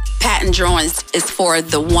patent drawings is for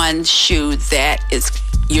the one shoe that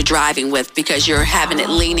you're driving with, because you're having it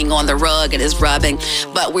leaning on the rug and it's rubbing.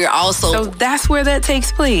 But we're also... So that's where that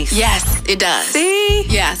takes place? Yes, it does. See?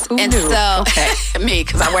 Yes. Who and knew? So, me,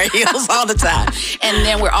 because I wear heels all the time. And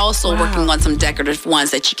then we're also working on some decorative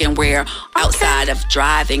ones that you can wear outside of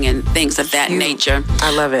driving and things of that nature.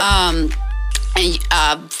 I love it.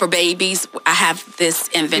 And for babies, I have this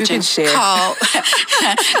invention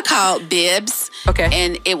called Bibs. Okay.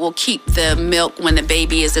 And it will keep the milk when the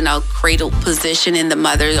baby is in a cradle position in the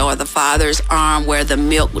mother's or the father's arm, where the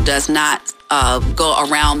milk does not go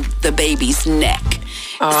around the baby's neck.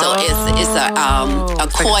 So it's a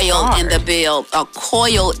coil in the bib, a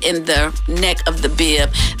coil in the neck of the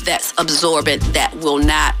bib that's absorbent, that will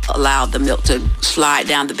not allow the milk to slide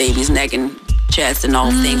down the baby's neck and chest and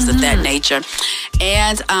all things of that nature.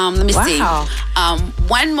 And let me see.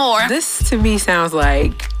 One more. This to me sounds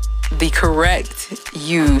like the correct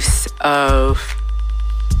use of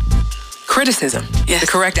criticism. Yes. The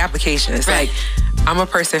correct application. It's like, I'm a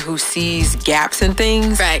person who sees gaps in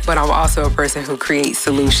things, but I'm also a person who creates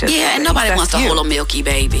solutions. Yeah, and nobody wants to hold a milky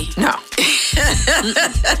baby. No.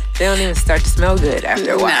 They don't even start to smell good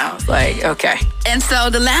after a while. No. It's like, okay. And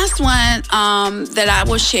so the last one that I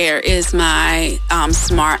will share is my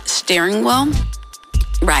smart steering wheel.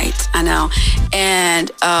 Right, I know.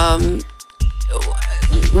 And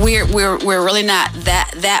we're really not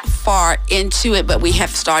that far into it, but we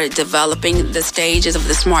have started developing the stages of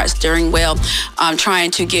the smart steering wheel,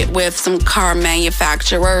 trying to get with some car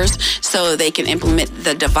manufacturers so they can implement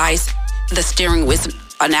the device, the steering with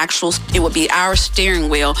an actual, it would be our steering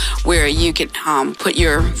wheel, where you can put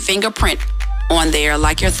your fingerprint on there,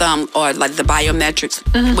 like your thumb, or like the biometrics,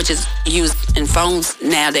 which is used in phones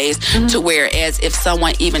nowadays, to whereas if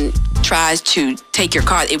someone even tries to take your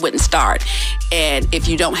car, it wouldn't start. And if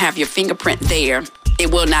you don't have your fingerprint there,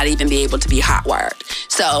 it will not even be able to be hot-wired.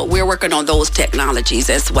 So we're working on those technologies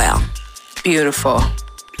as well. Beautiful.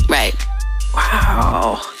 Right.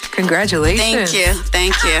 Wow. Congratulations.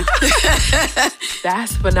 Thank you.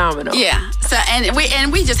 That's phenomenal. Yeah. So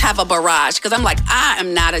and we just have a barrage, because I'm like, I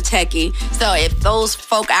am not a techie. So if those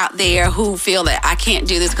folk out there who feel that I can't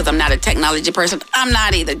do this because I'm not a technology person, I'm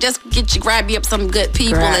not either. Just grab you up some good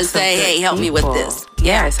people and say, hey, help me with this.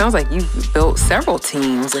 Yeah, it sounds like you've built several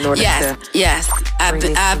teams in order to. Yes.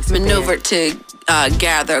 I've maneuvered to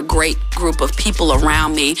gather a great group of people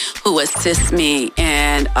around me who assist me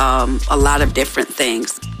in a lot of different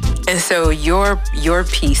things. And so your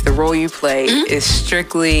piece, the role you play, is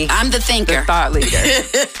strictly... I'm the thinker. The thought leader.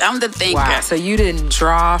 I'm the thinker. Wow. So you didn't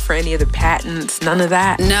draw for any of the patents, none of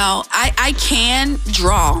that? No, I can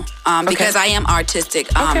draw because I am artistic.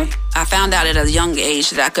 I found out at a young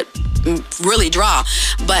age that I could really draw.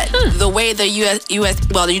 But the way the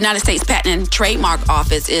the United States Patent and Trademark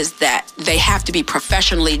Office is that they have to be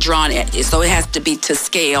professionally drawn at it. So it has to be to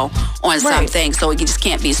scale on something. So it just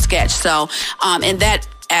can't be sketched. So in that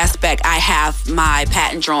aspect, I have my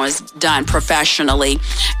patent drawings done professionally,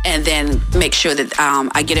 and then make sure that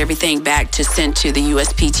I get everything back to send to the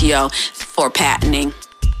USPTO for patenting.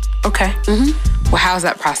 Okay. Well, how's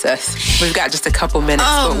that process? We've got just a couple minutes.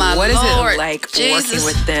 Oh, but what is Lord. it like working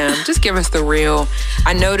with them? Just give us the real.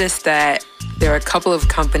 I noticed that there are a couple of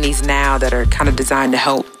companies now that are kind of designed to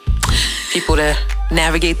help people to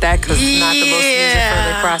navigate that, because it's not the most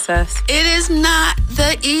user-friendly process. It is not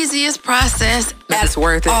the easiest process but it's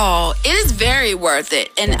worth it. Oh, it is very worth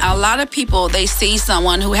it. And a lot of people, they see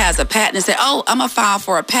someone who has a patent and say, oh, I'm going to file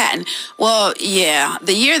for a patent. Well, yeah,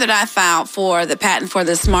 the year that I filed for the patent for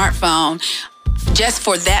the smartphone, just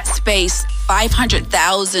for that space,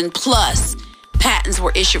 500,000 plus patents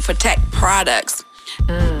were issued for tech products.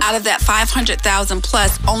 Out of that 500,000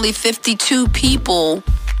 plus, only 52 people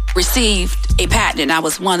received a patent, and I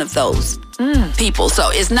was one of those people. So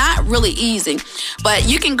it's not really easy, but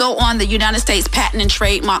you can go on the United States Patent and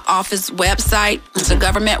Trademark Office website. It's a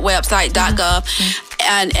government website, .gov,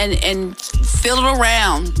 and fill it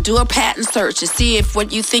around. Do a patent search to see if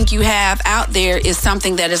what you think you have out there is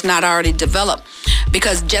something that is not already developed.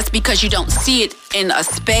 Because just because you don't see it in a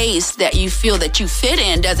space that you feel that you fit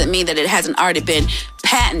in doesn't mean that it hasn't already been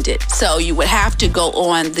patented. So you would have to go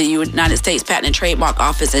on the United States Patent and Trademark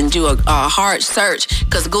Office and do a hard search,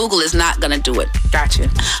 because Google is not going to do it. Gotcha.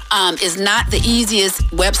 It's not the easiest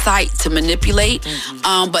website to manipulate,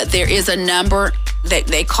 but there is a number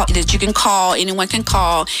that you can call. Anyone can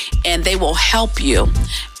call, and they will help you.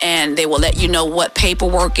 And they will let you know what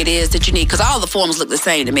paperwork it is that you need. Because all the forms look the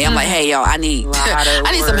same to me. I'm like, hey, y'all, I need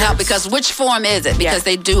some help, because which form is it? Because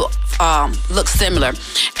they do look similar.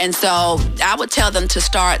 And so I would tell them to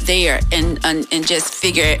start there and just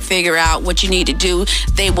figure out what you need to do.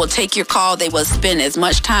 They will take your call. They will spend as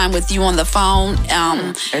much time with you on the phone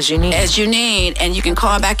as you need. And you can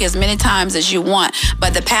call back as many times as you want.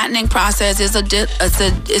 But the patenting process is a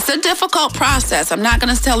difficult process. I'm not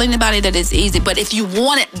going to tell anybody that it's easy. But if you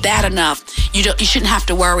want it bad enough, you shouldn't have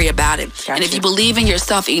to worry about it. Gotcha. And if you believe in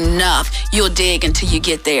yourself enough, you'll dig until you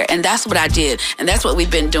get there. And that's what I did. And that's what we've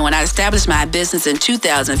been doing. I established my business in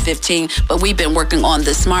 2015, but we've been working on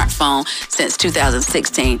the smartphone since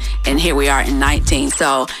 2016, and here we are in 19.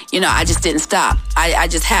 So, I just didn't stop. I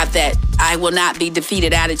just have that I will not be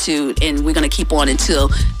defeated attitude, and we're going to keep on until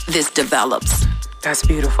this develops. That's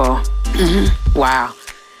beautiful. Mm-hmm. Wow.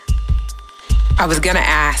 I was going to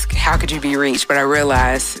ask, how could you be reached? But I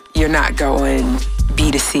realized you're not going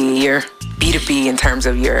B2C, you're B2B in terms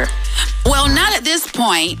of your... Well, not at this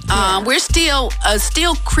point. Yeah. We're still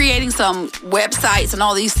creating some websites and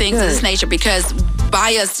all these things of this nature, because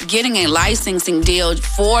by us getting a licensing deal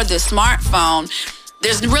for the smartphone,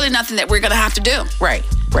 there's really nothing that we're going to have to do. Right.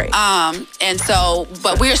 And so,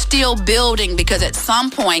 but we're still building, because at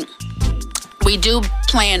some point we do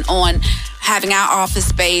plan on having our office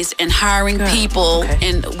space and hiring people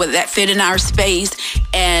and with that fit in our space,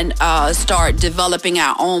 and start developing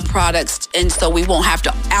our own products, and so we won't have to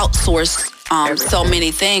outsource so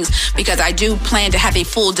many things, because I do plan to have a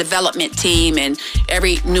full development team and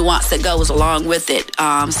every nuance that goes along with it,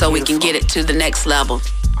 so we can get it to the next level.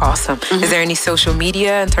 Awesome. Mm-hmm. Is there any social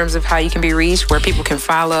media in terms of how you can be reached, where people can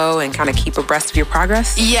follow and kind of keep abreast of your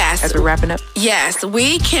progress? Yes. As we're wrapping up? Yes.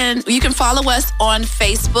 You can follow us on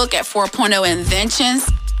Facebook at 4.0 Inventions,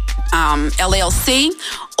 LLC,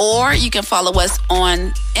 or you can follow us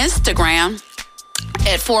on Instagram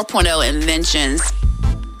at 4.0 Inventions,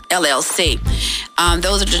 LLC.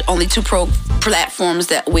 Those are just only two platforms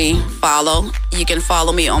that we follow. You can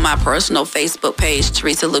follow me on my personal Facebook page,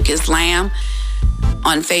 Teresa Lucas Lamb,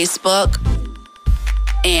 on Facebook,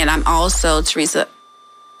 and I'm also Teresa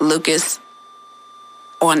Lucas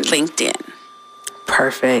on LinkedIn.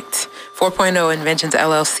 Perfect. 4.0 Inventions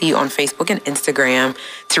LLC on Facebook and Instagram.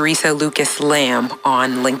 Teresa Lucas Lamb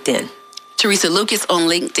on LinkedIn. Teresa Lucas on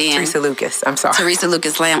LinkedIn. Teresa Lucas, I'm sorry. Teresa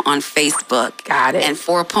Lucas Lamb on Facebook. Got it. And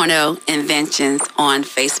 4.0 Inventions on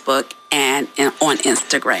Facebook and on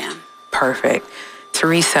Instagram. Perfect.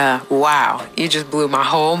 Teresa, wow, you just blew my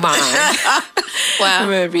whole mind. Wow. I'm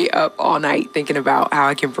going to be up all night thinking about how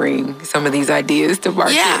I can bring some of these ideas to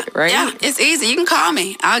market, right? Yeah, it's easy. You can call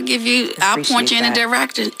me. I'll point you in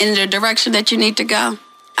the direction that you need to go.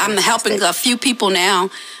 I'm helping a few people now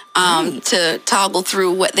to toggle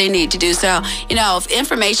through what they need to do. So, if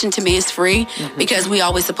information to me is free, because we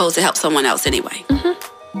always supposed to help someone else anyway.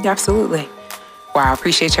 Mm-hmm. Absolutely. Wow, I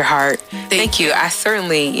appreciate your heart. Thank you. I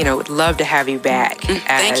certainly, would love to have you back.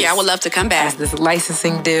 Thank you. I would love to come back. As this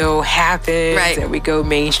licensing deal happens and we go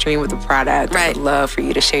mainstream with the product, I would love for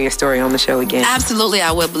you to share your story on the show again. Absolutely.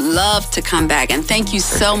 I would love to come back. And thank you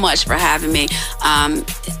so much for having me.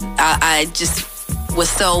 I just was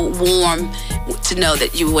so warm to know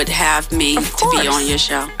that you would have me to be on your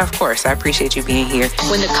show. Of course. I appreciate you being here.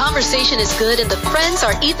 When the conversation is good and the friends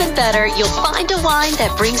are even better, you'll find a wine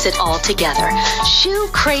that brings it all together. Shoe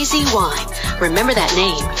Crazy Wine. Remember that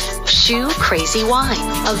name. Shoe Crazy Wine.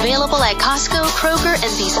 Available at Costco, Kroger,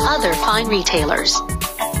 and these other fine retailers.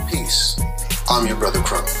 Peace. I'm your brother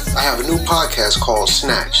Crump. I have a new podcast called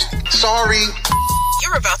Snatched. Sorry.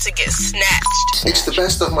 You're about to get snatched. It's the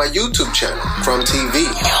best of my YouTube channel, Crumb TV.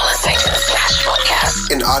 You're listening to the Snatched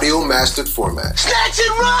Podcast. In audio mastered format. Snatch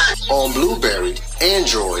and run! On Blueberry,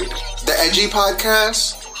 Android, The Edgy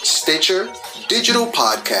Podcast, Stitcher, Digital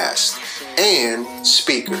Podcast, and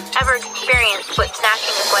Speaker. Ever experienced what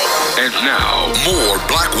snatching is like? And now, more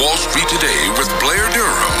Black Wall Street Today with Blair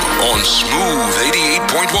Durham on Smooth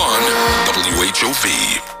 88.1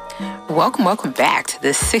 WHOV. Welcome back to the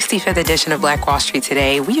 65th edition of Black Wall Street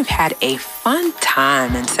Today. We've had a fun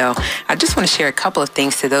time, and so I just want to share a couple of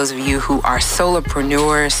things to those of you who are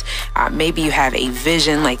solopreneurs. Maybe you have a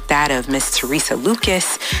vision like that of Miss Teresa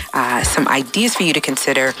Lucas, some ideas for you to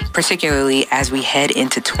consider, particularly as we head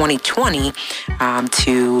into 2020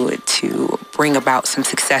 to bring about some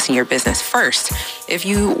success in your business. First, if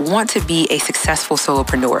you want to be a successful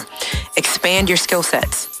solopreneur, expand your skill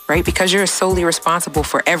sets. Right? Because you're solely responsible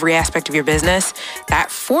for every aspect of your business,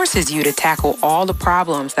 that forces you to tackle all the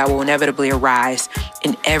problems that will inevitably arise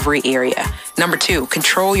in every area. Number two,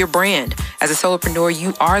 control your brand. As a solopreneur,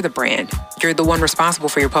 you are the brand. You're the one responsible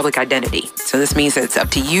for your public identity. So this means that it's up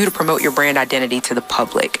to you to promote your brand identity to the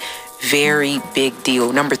public. Very big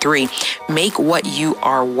deal. Number three, make what you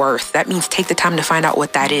are worth. That means take the time to find out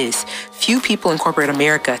what that is. Few people in corporate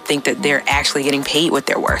America think that they're actually getting paid what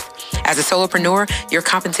they're worth. As a solopreneur, your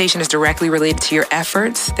compensation is directly related to your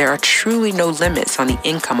efforts. There are truly no limits on the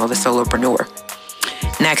income of a solopreneur.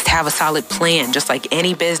 Next, have a solid plan. Just like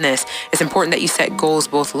any business, it's important that you set goals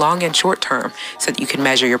both long and short term so that you can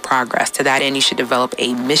measure your progress. To that end, you should develop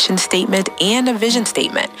a mission statement and a vision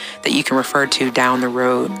statement that you can refer to down the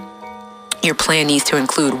road. Your plan needs to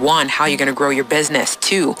include, 1, how you're going to grow your business.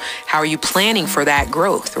 2, how are you planning for that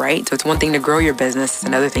growth, right? So it's one thing to grow your business. It's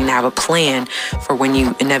another thing to have a plan for when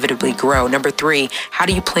you inevitably grow. Number 3, how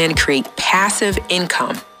do you plan to create passive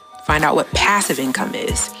income? Find out what passive income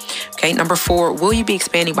is. Okay. Number 4, will you be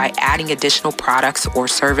expanding by adding additional products or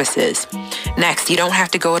services? Next, you don't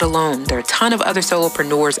have to go it alone. There are a ton of other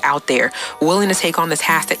solopreneurs out there willing to take on the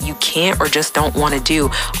task that you can't or just don't want to do.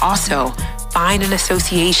 Also, find an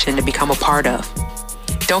association to become a part of.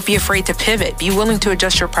 Don't be afraid to pivot. Be willing to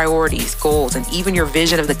adjust your priorities, goals, and even your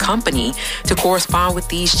vision of the company to correspond with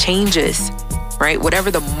these changes, right?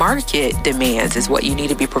 Whatever the market demands is what you need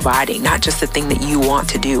to be providing, not just the thing that you want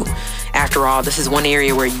to do. After all, this is one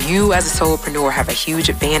area where you as a solopreneur have a huge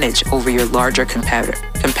advantage over your larger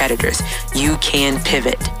competitors. You can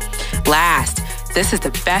pivot. Last, this is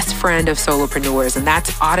the best friend of solopreneurs, and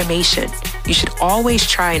that's automation. You should always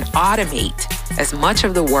try and automate as much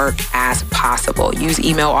of the work as possible. Use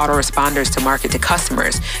email autoresponders to market to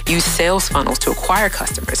customers. Use sales funnels to acquire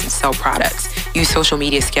customers and sell products. Use social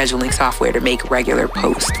media scheduling software to make regular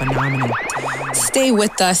posts. Phenomenal. Stay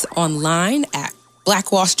with us online at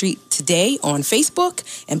Black Wall Street Today on Facebook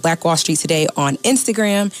and Black Wall Street Today on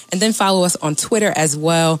Instagram. And then follow us on Twitter as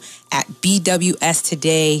well at BWS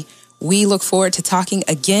Today. We look forward to talking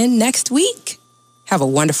again next week. Have a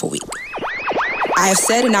wonderful week. I have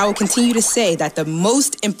said and I will continue to say that the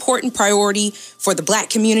most important priority for the Black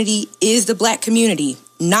community is the Black community,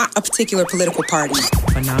 not a particular political party.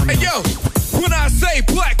 Phenomenal. Hey, yo, when I say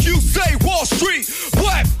Black, you say Wall Street.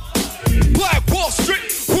 Black Wall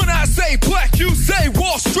Street. When I say Black, you say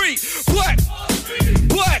Wall Street. Black.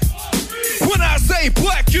 When I say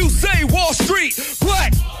Black, you say Wall Street.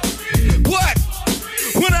 Black.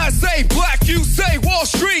 When I say Black, you say Wall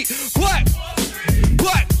Street. Black.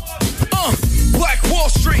 Black Wall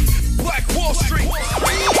Street. Black Wall Street.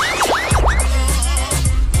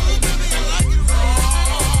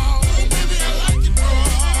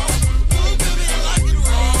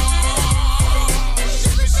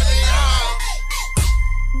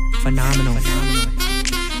 Phenomenal.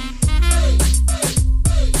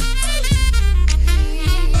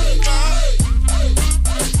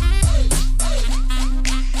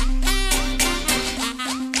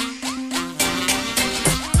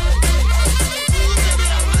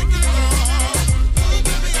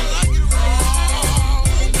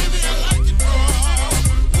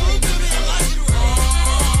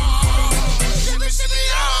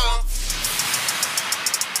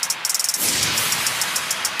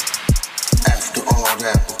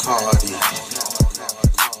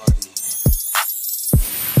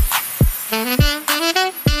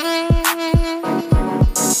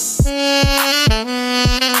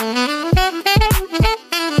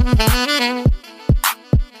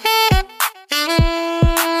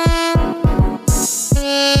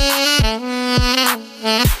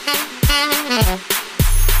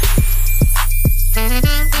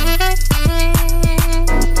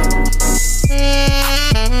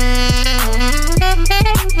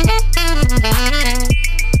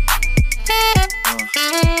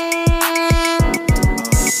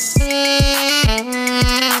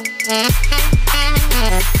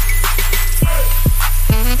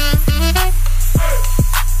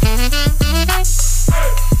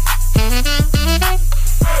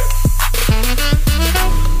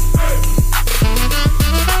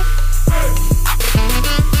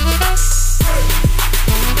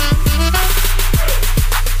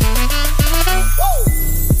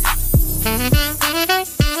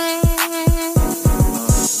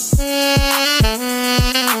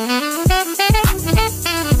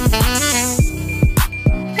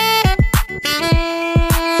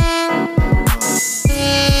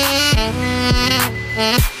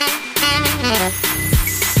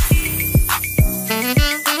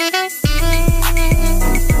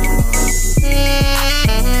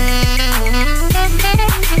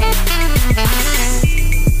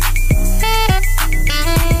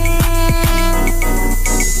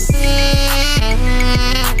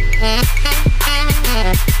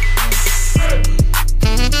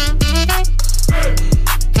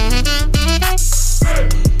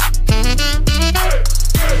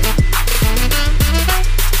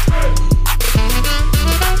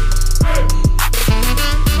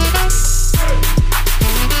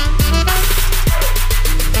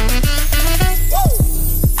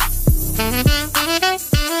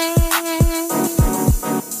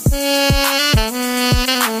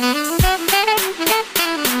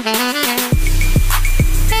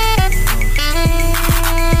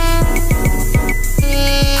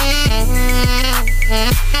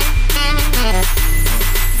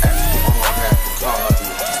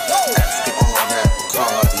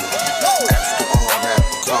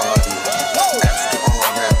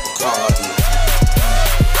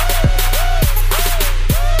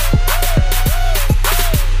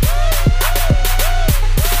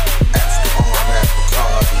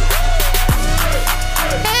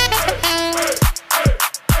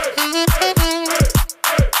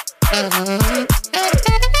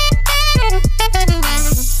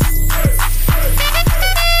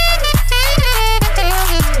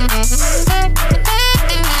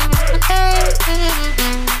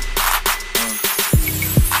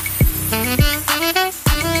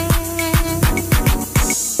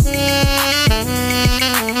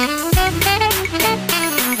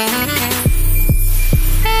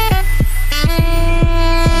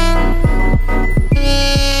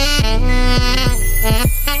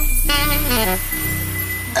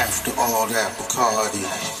 that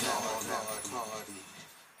Bacardi.